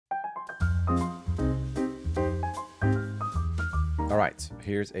All right,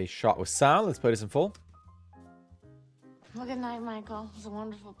 here's a shot with sound. Let's play this in full. Well, good night, Michael. It was a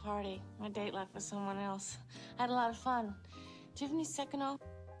wonderful party. My date left with someone else. I had a lot of fun. Do you have any second off?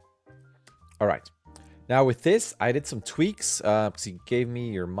 All right. Now with this, I did some tweaks because he gave me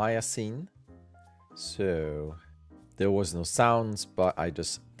your Maya scene. So there was no sounds, but I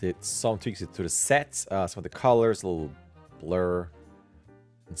just did some tweaks to the set. Some of the colors, a little blur,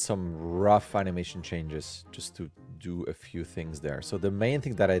 and some rough animation changes just to do a few things there. So the main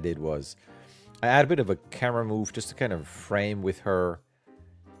thing that I did was I add a bit of a camera move just to kind of frame with her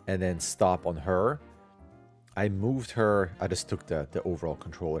and then stop on her. I moved her, I just took the overall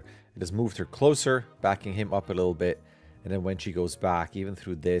controller. I just moved her closer, backing him up a little bit. And then when she goes back, even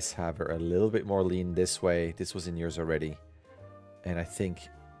through this, have her a little bit more lean this way. This was in yours already. And I think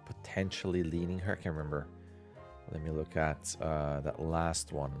potentially leaning her, I can't remember. Let me look at that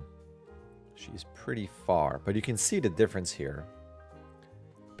last one. She's pretty far, but you can see the difference here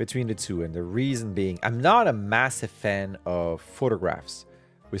between the two. And the reason being, I'm not a massive fan of photographs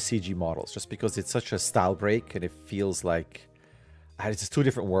with CG models, just because it's such a style break and it feels like it's just two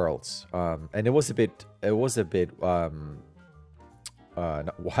different worlds. And it was a bit not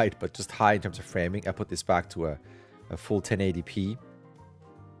wide, but just high in terms of framing. I put this back to a full 1080p.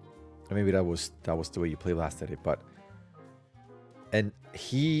 Or maybe that was the way you playlisted it, but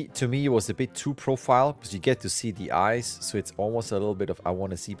he to me was a bit too profile because you get to see the eyes, so it's almost a little bit of I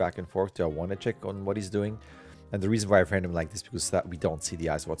want to see back and forth. Do I want to check on what he's doing? And the reason why I framed him like this because that we don't see the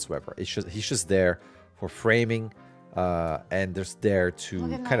eyes whatsoever. It's just he's just there for framing, and there's there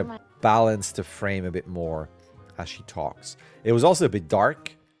to kind of balance the frame a bit more as she talks. It was also a bit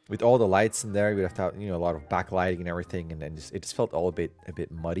dark with all the lights in there. We have to have, a lot of backlighting and everything, and then it just felt all a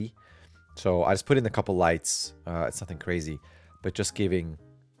bit muddy. So I just put in a couple lights. It's nothing crazy, but just giving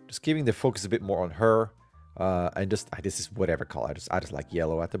the focus a bit more on her. And this is whatever color. I just like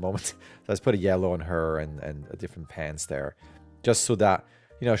yellow at the moment. So I just put a yellow on her and a different pants there, just so that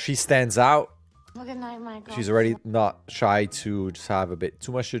she stands out. Well, good night, Michael. She's already not shy to just have a bit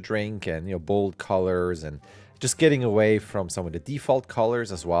too much to drink and bold colors and just getting away from some of the default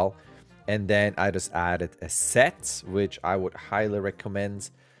colors as well. And then I just added a set, which I would highly recommend.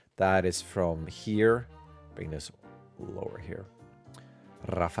 That is from here. Bring this lower here.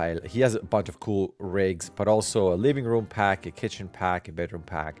 Rafael. He has a bunch of cool rigs, but also a living room pack, a kitchen pack, a bedroom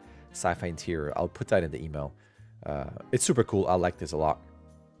pack, sci-fi interior. I'll put that in the email. It's super cool. I like this a lot.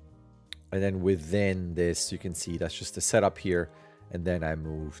 And then within this, you can see that's just the setup here. And then I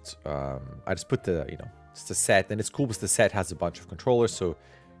moved, I just put the, it's the set. And it's cool because the set has a bunch of controllers, so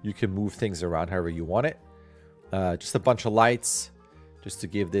you can move things around however you want it. Just a bunch of lights, just to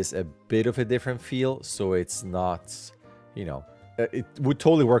give this a bit of a different feel. So it's not, it would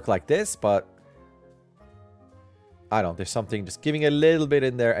totally work like this, but I don't know, there's something just giving a little bit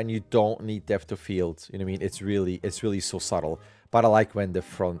in there, and you don't need depth of field. You know what I mean? It's really so subtle. But I like when the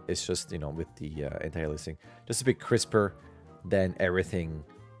front is just, with the entire listing, just a bit crisper than everything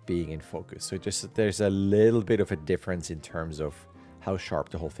being in focus. So just there's a little bit of a difference in terms of how sharp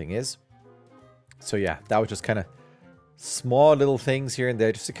the whole thing is. So yeah, that was just kind of small little things here and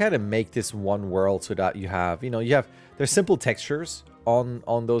there just to kind of make this one world, so that you have, there's simple textures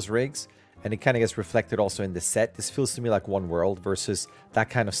on those rigs, and it kind of gets reflected also in the set. This feels to me like one world versus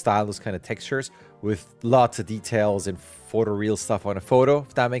that kind of style, those kind of textures with lots of details and photoreal stuff on a photo,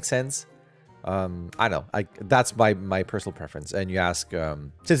 if that makes sense. I don't know. That's my personal preference. And you ask,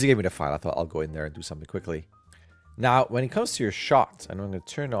 since you gave me the file, I thought I'll go in there and do something quickly. Now, when it comes to your shot, and I'm going to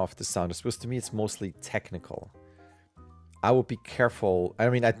turn off the sound, because to me it's mostly technical. I would be careful. I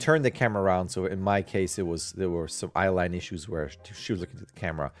mean, I turned the camera around, so in my case, there were some eye line issues where she was looking at the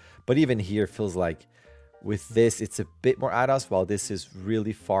camera. But even here, it feels like with this, it's a bit more at us, while this is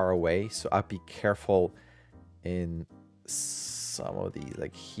really far away. So I'd be careful in some of these.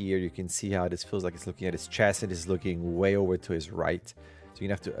 Like here, you can see how this feels like it's looking at his chest, and it's looking way over to his right. So you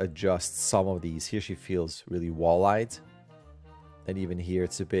have to adjust some of these. Here, she feels really wall-eyed. And even here,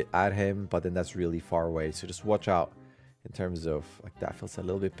 it's a bit at him, but then that's really far away. So just watch out. In terms of, like, that feels a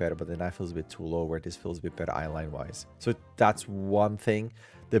little bit better, but then that feels a bit too low, where this feels a bit better eyeline wise. So that's one thing.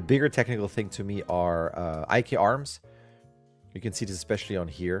 The bigger technical thing to me are IK arms. You can see this especially on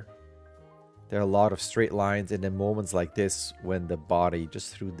here. There are a lot of straight lines, and then moments like this when the body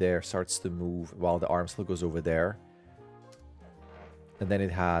just through there starts to move while the arm still goes over there. And then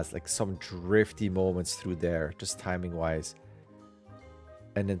it has like some drifty moments through there, just timing wise.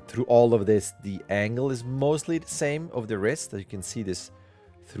 And then through all of this, the angle is mostly the same of the wrist. You can see this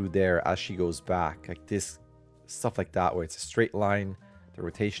through there as she goes back. Like this, stuff like that, where it's a straight line. The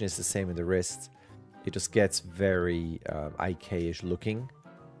rotation is the same in the wrist. it just gets very IK-ish looking.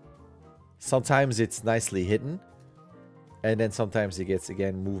 Sometimes it's nicely hidden, and then sometimes it gets,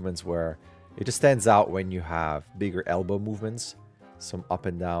 again, movements where it just stands out when you have bigger elbow movements, some up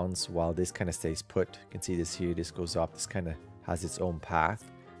and downs, while this kind of stays put. You can see this here, this goes up, this kind of has its own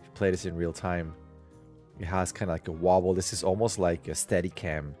path. If you play this in real time, it has kind of like a wobble. This is almost like a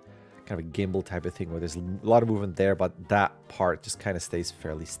Steadicam, kind of a gimbal type of thing, where there's a lot of movement there, but that part just kind of stays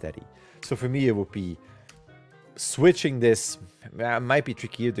fairly steady. So for me, it would be switching this. Might be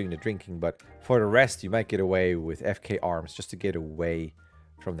trickier doing the drinking, but for the rest, you might get away with FK arms just to get away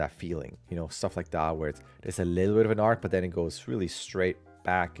from that feeling. You know, stuff like that, where there's a little bit of an arc, but then it goes really straight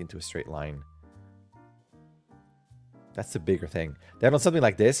back into a straight line. That's the bigger thing. Then on something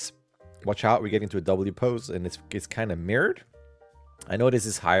like this, watch out, we get into a W pose, and it's kind of mirrored. I know this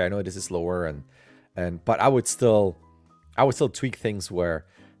is higher, I know this is lower, but I would still tweak things where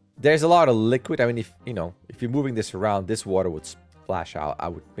there's a lot of liquid. I mean, if you're moving this around, this water would splash out. I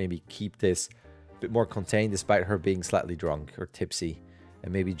would maybe keep this a bit more contained, despite her being slightly drunk or tipsy,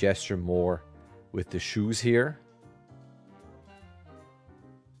 and maybe gesture more with the shoes here.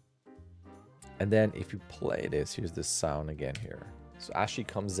 And then if you play this, here's the sound again here. So as she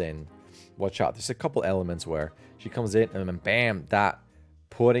comes in, watch out. There's a couple elements where she comes in and then bam, that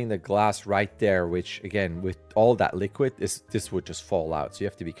putting the glass right there, which again, with all that liquid, this would just fall out. So you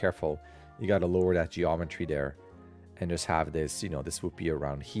have to be careful. You got to lower that geometry there and just have this, this would be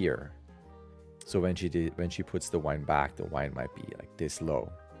around here. So when she puts the wine back, the wine might be like this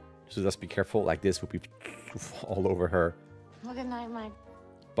low. So just be careful. Like this would be all over her. Well, good night, Mike.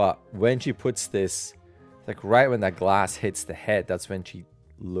 But when she puts this, like right when that glass hits the head, that's when she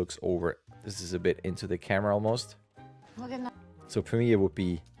looks over. This is a bit into the camera almost. Well, good night. So for me, it would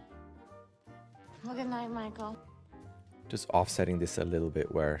be well, good night, Michael. Just offsetting this a little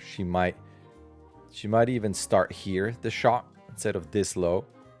bit, where she might even start here, the shot, instead of this low.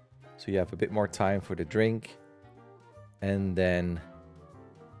 So you have a bit more time for the drink, and then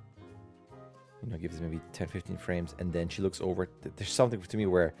gives maybe 10-15 frames, and then she looks over. There's something to me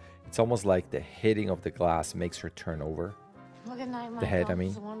where it's almost like the hitting of the glass makes her turn over. Well, good night, Michael. The head, I mean. It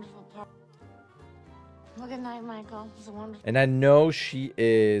was a wonderful part. Well, good night, Michael. It was a wonderful. And I know she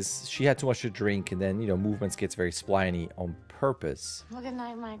had too much to drink, and then movements gets very spliny on purpose. Well, good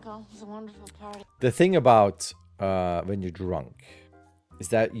night, Michael. It was a wonderful party. The thing about when you're drunk is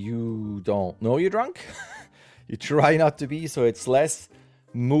that you don't know you're drunk. You try not to be, so it's less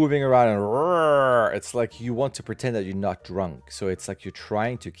moving around and roar. It's like you want to pretend that you're not drunk. So it's like you're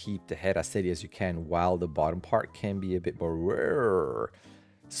trying to keep the head as steady as you can, while the bottom part can be a bit more roar.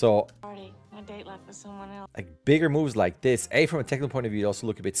 So Party. My date left with someone else. Like bigger moves like this, from a technical point of view, it also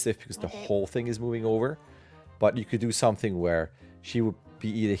look a bit stiff because the whole thing is moving over. But you could do something where she would be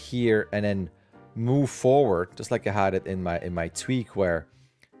either here and then move forward, just like I had it in my tweak, where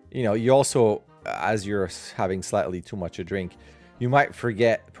you also, as you're having slightly too much to drink, you might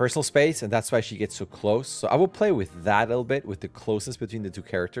forget personal space, and that's why she gets so close. So I will play with that a little bit, with the closeness between the two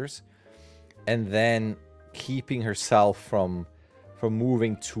characters, and then keeping herself from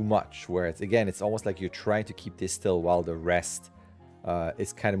moving too much, where it's almost like you're trying to keep this still while the rest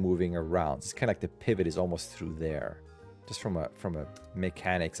is kind of moving around. It's kind of like the pivot is almost through there, just from a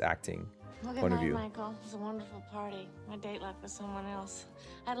mechanics acting point of view. Michael. It was a wonderful party. My date left with someone else.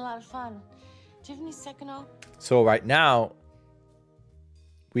 I had a lot of fun. Do you have any second off? So right now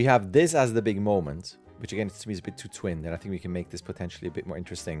we have this as the big moment, which again to me is a bit too twin, and I think we can make this potentially a bit more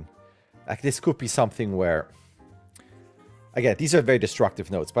interesting. Like this could be something where, again, these are very destructive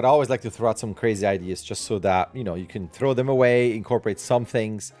notes, but I always like to throw out some crazy ideas just so that, you can throw them away, incorporate some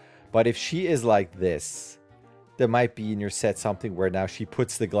things. But if she is like this, there might be in your set something where now she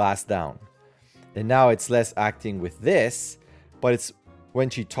puts the glass down. And now it's less acting with this, but it's when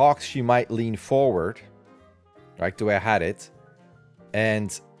she talks, she might lean forward, right, the way I had it.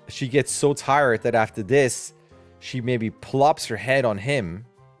 And she gets so tired that after this, she maybe plops her head on him,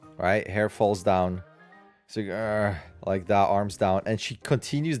 right? Hair falls down. So, like that, arms down. And she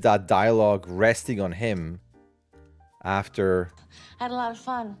continues that dialogue resting on him after. Had a lot of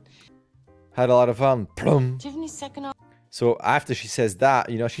fun. Had a lot of fun. Plum. Do you have any second off? So after she says that,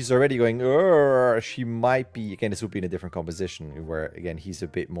 she's already going, she might be, again, this would be in a different composition where, again, he's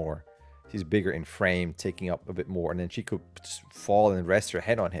bigger in frame, taking up a bit more, and then she could just fall and rest her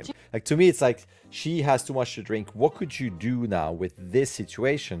head on him. Like, to me, it's like she has too much to drink. What could you do now with this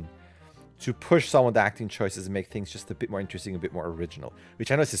situation to push some of the acting choices and make things just a bit more interesting, a bit more original?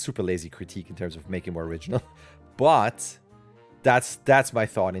 Which I know is a super lazy critique in terms of making more original, but that's my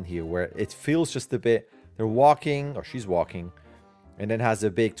thought in here, where it feels just a bit, they're walking, or she's walking, and then has a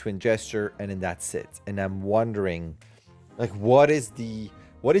big twin gesture, and then that's it. And I'm wondering, like, what is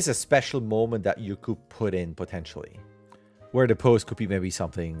a special moment that you could put in potentially, where the pose could be maybe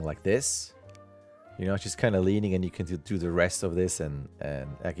something like this, you know, just kind of leaning, and you can do the rest of this and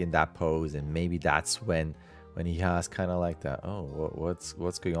like in that pose, and maybe that's when he has kind of like that, oh,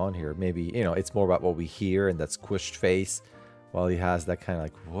 what's going on here? Maybe, you know, it's more about what we hear and that squished face, while he has that kind of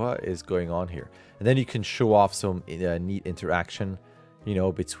like, what is going on here? And then you can show off some neat interaction, you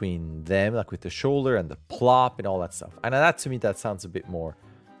know, between them, like with the shoulder and the plop and all that stuff. And that, to me, that sounds a bit more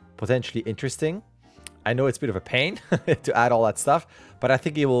potentially interesting. I know it's a bit of a pain to add all that stuff, but I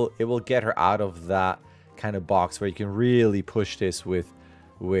think it will get her out of that kind of box where you can really push this with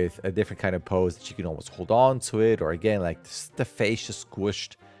a different kind of pose that you can almost hold on to it, or again, like the face just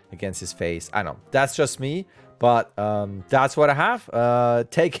squished against his face. I don't know, that's just me, but that's what I have.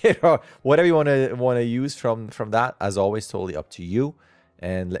 Take it or whatever you want to use from that. As always, totally up to you.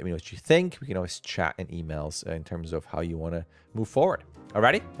 And let me know what you think. We can always chat in emails in terms of how you want to move forward.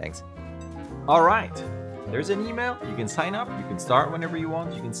 Alrighty, thanks. All right, there's an email. You can sign up. You can start whenever you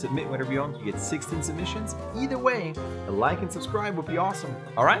want. You can submit whenever you want. You get 16 submissions. Either way, a like and subscribe would be awesome.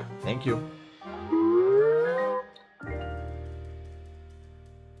 All right, thank you.